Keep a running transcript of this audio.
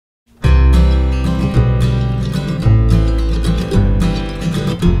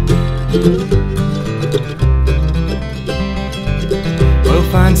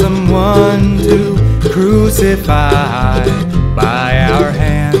someone to crucify. By our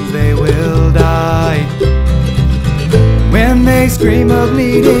hands they will die. When they scream of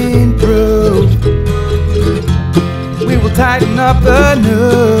needing proof, we will tighten up the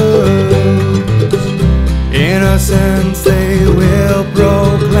news. Innocence they will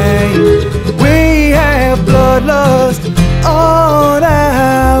proclaim. We have bloodlust on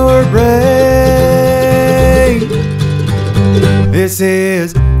our brain. This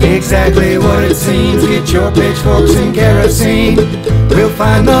is exactly what it seems. Get your pitchforks and kerosene. We'll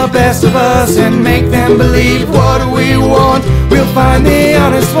find the best of us and make them believe what we want. We'll find the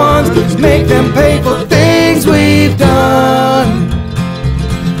honest ones, make them pay for things we've done,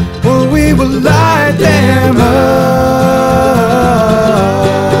 or we will light them up.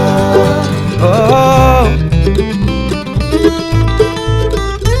 Oh.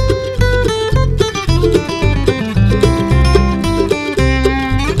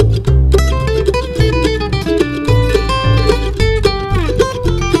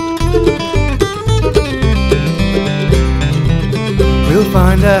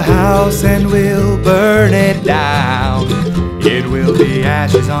 Find a house and we'll burn it down. It will be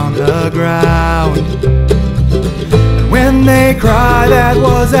ashes on the ground. And when they cry that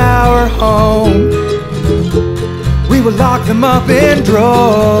was our home, we will lock them up in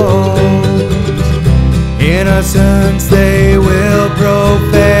droves. Innocence they will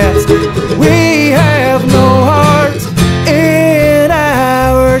profess. We have no hearts in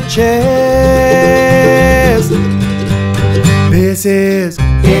our chest. This is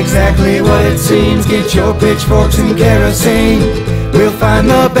exactly what it seems. Get your pitchforks and kerosene. We'll find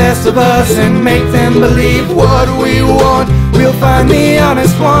the best of us and make them believe what we want. We'll find the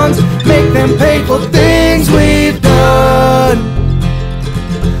honest ones, make them pay for things we've done,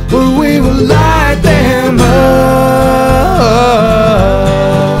 or we will light them up.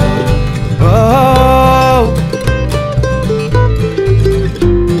 Oh.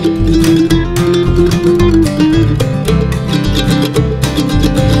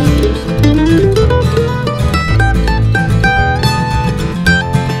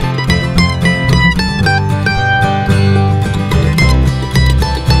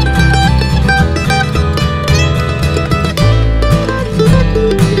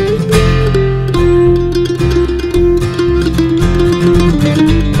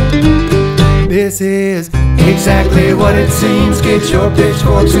 This is exactly what it seems. Get your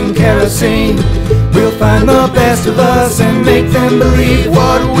pitchforks and kerosene. We'll find the best of us and make them believe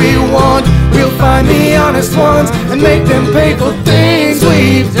what we want. We'll find the honest ones and make them pay for things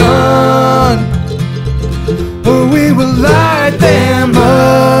we've done, or we will light them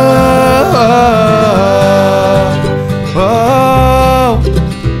up.